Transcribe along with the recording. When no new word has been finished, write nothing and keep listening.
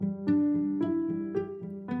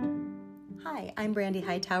I'm Brandy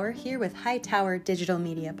Hightower here with Hightower Digital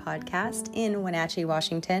Media Podcast in Wenatchee,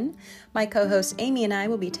 Washington. My co-host Amy and I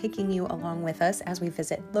will be taking you along with us as we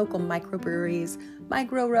visit local microbreweries,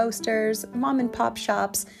 micro roasters, mom and pop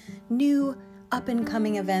shops, new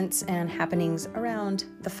up-and-coming events and happenings around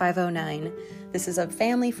the 509. This is a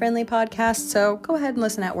family-friendly podcast, so go ahead and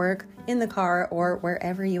listen at work, in the car, or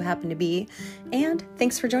wherever you happen to be. And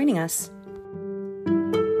thanks for joining us.